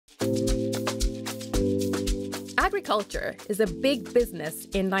Agriculture is a big business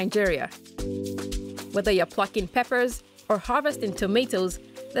in Nigeria. Whether you're plucking peppers or harvesting tomatoes,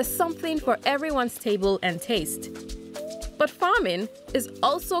 there's something for everyone's table and taste. But farming is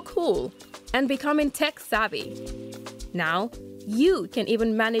also cool and becoming tech-savvy. Now, you can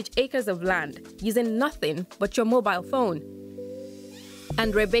even manage acres of land using nothing but your mobile phone.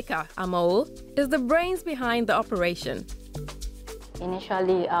 And Rebecca Amoo is the brains behind the operation.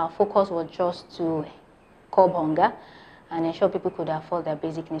 Initially, our focus was just to curb hunger and ensure people could afford their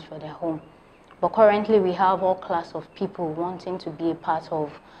basic needs for their home. But currently, we have all class of people wanting to be a part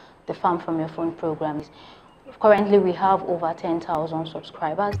of the Farm from Your Phone programs. Currently, we have over 10,000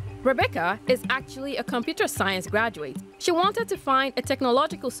 subscribers. Rebecca is actually a computer science graduate. She wanted to find a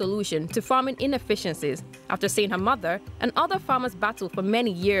technological solution to farming inefficiencies after seeing her mother and other farmers battle for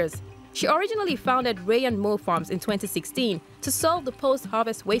many years. She originally founded Ray and Mo Farms in 2016 to solve the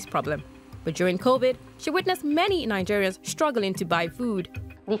post-harvest waste problem. But during COVID, she witnessed many Nigerians struggling to buy food.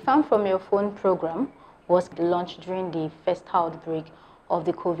 The Farm from Your Phone program was launched during the first outbreak of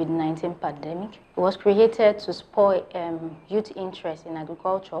the COVID-19 pandemic. It was created to spur youth interest in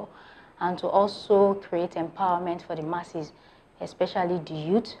agriculture and to also create empowerment for the masses, especially the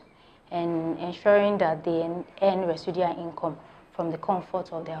youth, and ensuring that they earn residual income from the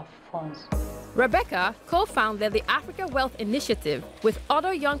comfort of their funds. Rebecca co-founded the Africa Wealth Initiative with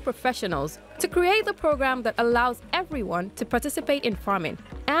other young professionals to create the program that allows everyone to participate in farming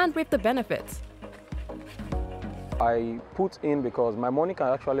and reap the benefits. I put in because my money can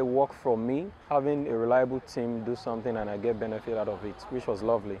actually work for me, having a reliable team do something and I get benefit out of it, which was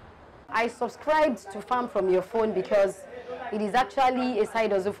lovely. I subscribed to Farm from Your Phone because it is actually a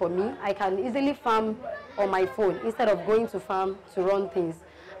side hustle for me. I can easily farm on my phone instead of going to farm to run things.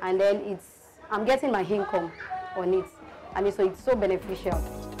 And then I'm getting my income on it. So it's so beneficial.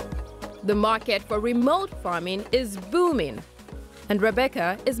 The market for remote farming is booming. And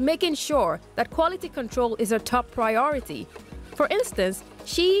Rebecca is making sure that quality control is her top priority. For instance,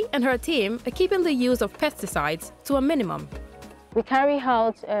 she and her team are keeping the use of pesticides to a minimum. We carry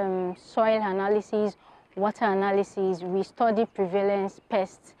out soil analysis, water analysis. We study prevalence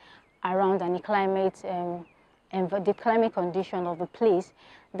pests around and the climate condition of the place.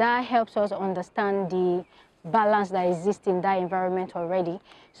 That helps us understand the balance that exists in that environment already.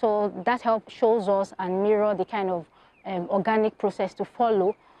 So that shows us and mirror the kind of organic process to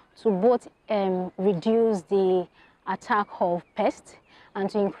follow to both reduce the attack of pests and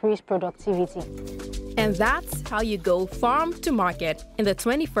to increase productivity. And that's how you go farm to market in the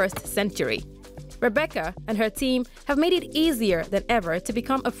 21st century. Rebecca and her team have made it easier than ever to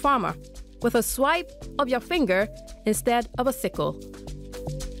become a farmer with a swipe of your finger instead of a sickle.